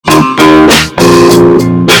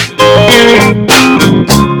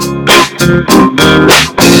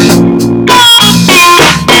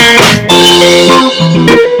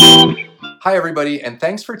everybody, and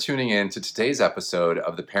thanks for tuning in to today's episode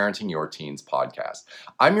of the Parenting Your Teens podcast.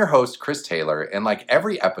 I'm your host, Chris Taylor, and like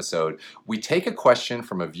every episode, we take a question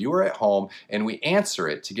from a viewer at home and we answer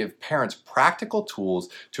it to give parents practical tools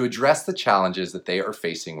to address the challenges that they are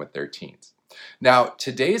facing with their teens. Now,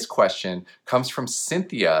 today's question comes from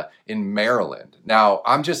Cynthia in Maryland. Now,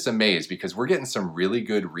 I'm just amazed because we're getting some really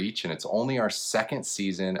good reach, and it's only our second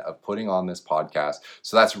season of putting on this podcast,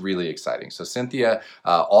 so that's really exciting. So, Cynthia,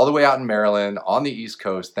 all the way out in Maryland on the East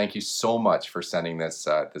Coast, thank you so much for sending this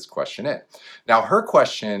question in. Now, her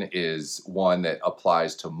question is one that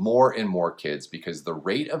applies to more and more kids because the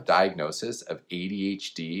rate of diagnosis of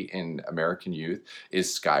ADHD in American youth is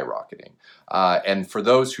skyrocketing. And for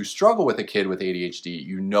those who struggle with a kid with ADHD,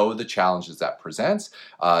 you know the challenges that presents,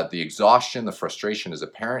 the exhaustion, the frustration as a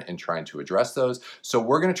parent in trying to address those. So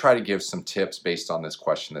we're going to try to give some tips based on this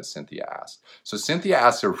question that Cynthia asked. So Cynthia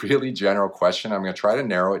asked a really general question. I'm going to try to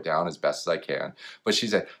narrow it down as best as I can. But she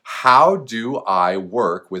said, how do I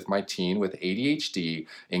work with my teen with ADHD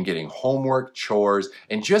in getting homework, chores,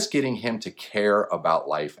 and just getting him to care about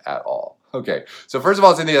life at all? Okay, so first of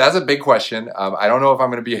all, Cynthia, that's a big question. I don't know if I'm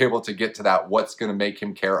going to be able to get to that, what's going to make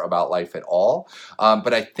him care about life at all.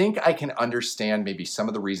 But I think I can understand maybe some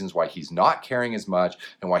of the reasons why he's not caring as much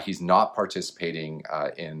and why he's not participating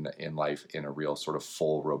in life in a real sort of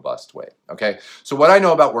full, robust way. Okay, so what I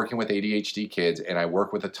know about working with ADHD kids, and I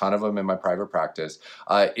work with a ton of them in my private practice,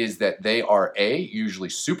 is that they are A, usually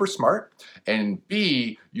super smart, and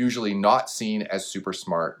B, usually not seen as super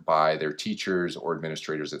smart by their teachers or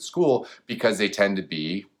administrators at school, because they tend to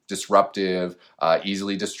be disruptive,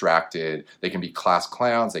 easily distracted. They can be class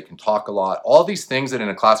clowns. They can talk a lot. All these things that in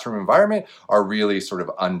a classroom environment are really sort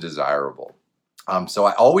of undesirable. So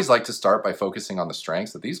I always like to start by focusing on the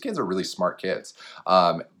strengths that these kids are really smart kids.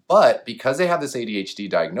 But because they have this ADHD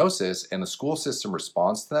diagnosis and the school system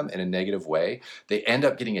responds to them in a negative way, they end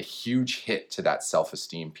up getting a huge hit to that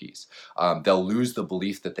self-esteem piece. They'll lose the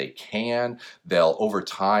belief that they can. They'll over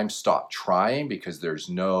time stop trying because there's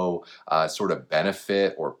no sort of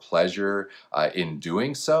benefit or pleasure in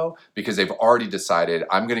doing so, because they've already decided,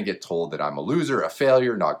 I'm going to get told that I'm a loser, a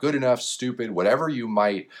failure, not good enough, stupid, whatever you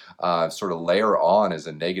might sort of layer on as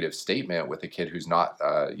a negative statement with a kid who's not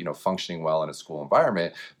functioning well in a school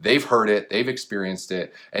environment. They've heard it, they've experienced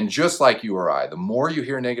it, and just like you or I, the more you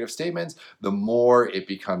hear negative statements, the more it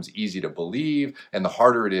becomes easy to believe, and the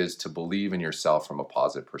harder it is to believe in yourself from a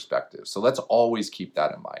positive perspective. So let's always keep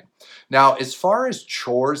that in mind. Now, as far as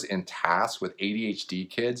chores and tasks with ADHD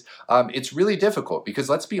kids, it's really difficult because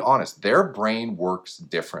let's be honest, their brain works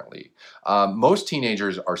differently. Most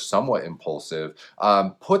teenagers are somewhat impulsive.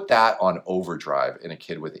 Put that on overdrive in a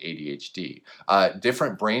kid with ADHD.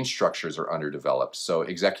 Different brain structures are underdeveloped, so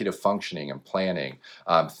executive functioning and planning,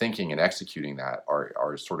 thinking and executing that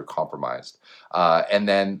are sort of compromised. And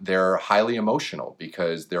then they're highly emotional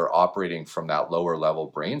because they're operating from that lower level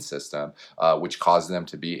brain system, which causes them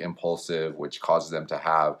to be impulsive, which causes them to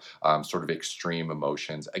have sort of extreme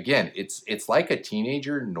emotions. Again, it's like a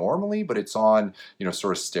teenager normally, but it's on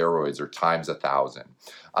sort of steroids or times 1,000.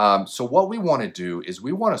 So what we want to do is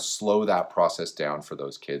we want to slow that process down for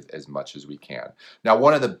those kids as much as we can. Now,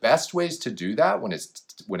 one of the best ways to do that when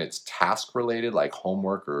it's task related, like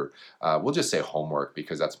homework, or we'll just say homework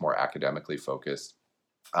because that's more academically focused,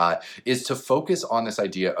 is to focus on this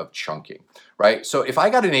idea of chunking, right? So if I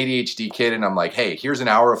got an ADHD kid and I'm like, hey, here's an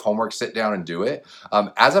hour of homework, sit down and do it.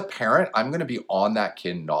 As a parent, I'm going to be on that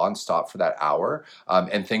kid nonstop for that hour,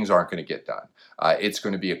 and things aren't going to get done. It's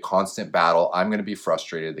going to be a constant battle. I'm going to be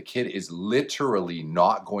frustrated. The kid is literally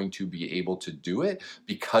not going to be able to do it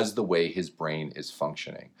because the way his brain is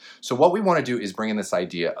functioning. So what we want to do is bring in this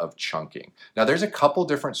idea of chunking. Now, there's a couple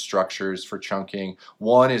different structures for chunking.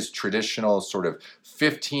 One is traditional sort of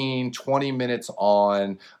 15, 20 minutes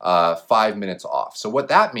on, 5 minutes off. So what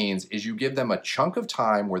that means is you give them a chunk of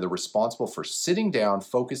time where they're responsible for sitting down,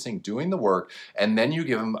 focusing, doing the work, and then you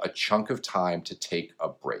give them a chunk of time to take a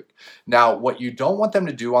break. Now, what you don't want them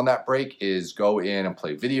to do on that break is go in and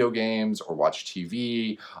play video games or watch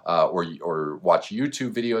TV or watch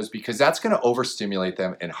YouTube videos, because that's going to overstimulate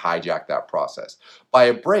them and hijack that process. By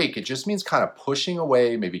a break, it just means kind of pushing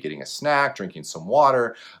away, maybe getting a snack, drinking some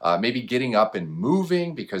water, maybe getting up and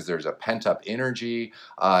moving because there's a pent-up energy,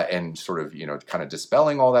 and sort of, kind of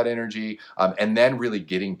dispelling all that energy, and then really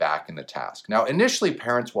getting back in the task. Now, initially,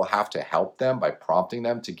 parents will have to help them by prompting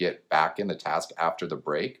them to get back in the task after the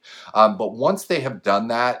break. But once once they have done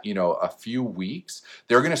that, a few weeks,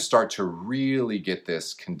 they're going to start to really get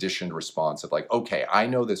this conditioned response of like, okay, I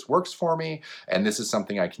know this works for me, and this is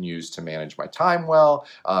something I can use to manage my time well.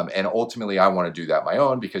 And ultimately, I want to do that my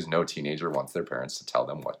own, because no teenager wants their parents to tell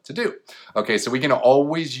them what to do. Okay, so we can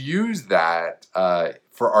always use that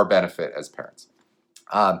for our benefit as parents.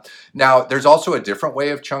 Now, there's also a different way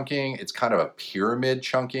of chunking. It's kind of a pyramid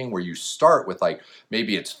chunking where you start with like,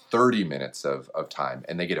 maybe it's 30 minutes of time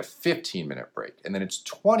and they get a 15-minute break. And then it's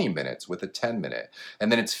 20 minutes with a 10-minute.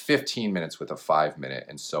 And then it's 15 minutes with a 5-minute,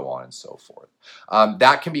 and so on and so forth.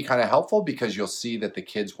 That can be kind of helpful because you'll see that the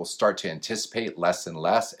kids will start to anticipate less and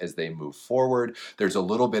less as they move forward. There's a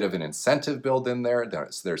little bit of an incentive build in there.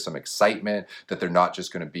 There's some excitement that they're not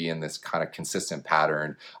just going to be in this kind of consistent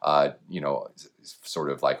pattern, sort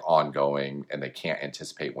of like ongoing, and they can't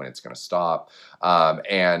anticipate when it's going to stop.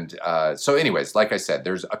 So anyways, like I said,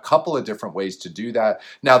 there's a couple of different ways to do that.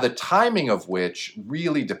 Now, the timing of which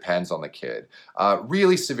really depends on the kid.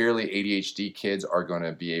 Really severely ADHD kids are going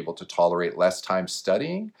to be able to tolerate less time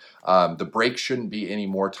studying. The break shouldn't be any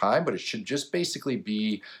more time, but it should just basically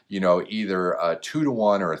be, either a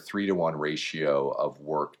 2-to-1 or a 3-to-1 ratio of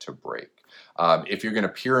work to break. If you're going to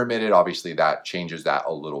pyramid it, obviously that changes that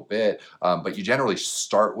a little bit, but you generally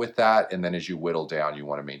start with that, and then as you whittle down, you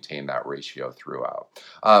want to maintain that ratio throughout.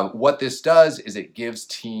 What this does is it gives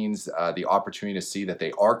teens the opportunity to see that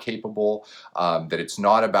they are capable, that it's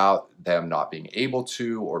not about them not being able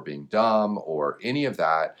to or being dumb or any of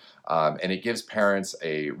that. And it gives parents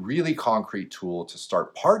a really concrete tool to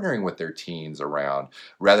start partnering with their teens around,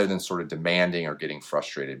 rather than sort of demanding or getting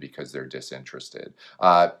frustrated because they're disinterested.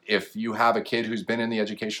 If you have a kid who's been in the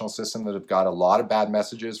educational system that have got a lot of bad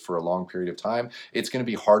messages for a long period of time, it's going to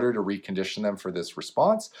be harder to recondition them for this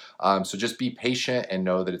response. So just be patient and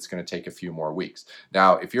know that it's going to take a few more weeks.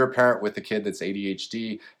 Now, if you're a parent with a kid that's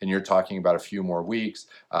ADHD and you're talking about a few more weeks,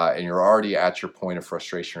 and you're already at your point of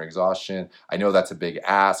frustration or exhaustion, I know that's a big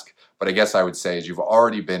ask. But I guess I would say is you've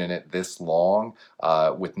already been in it this long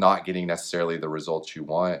with not getting necessarily the results you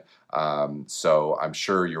want. So I'm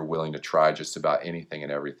sure you're willing to try just about anything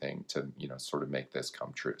and everything to, sort of make this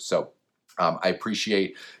come true. So I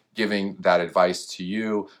appreciate giving that advice to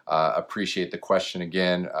you. Appreciate the question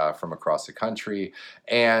again from across the country.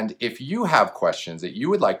 And if you have questions that you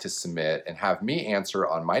would like to submit and have me answer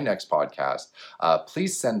on my next podcast,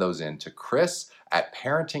 please send those in to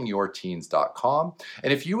chris@parentingyourteens.com.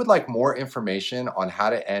 And if you would like more information on how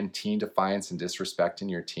to end teen defiance and disrespect in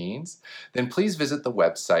your teens, then please visit the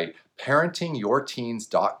website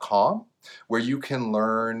parentingyourteens.com, where you can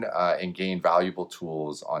learn and gain valuable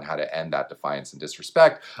tools on how to end that defiance and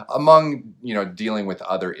disrespect, among dealing with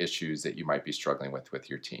other issues that you might be struggling with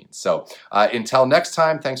your teens. So until next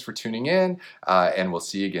time, thanks for tuning in, and we'll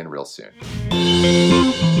see you again real soon.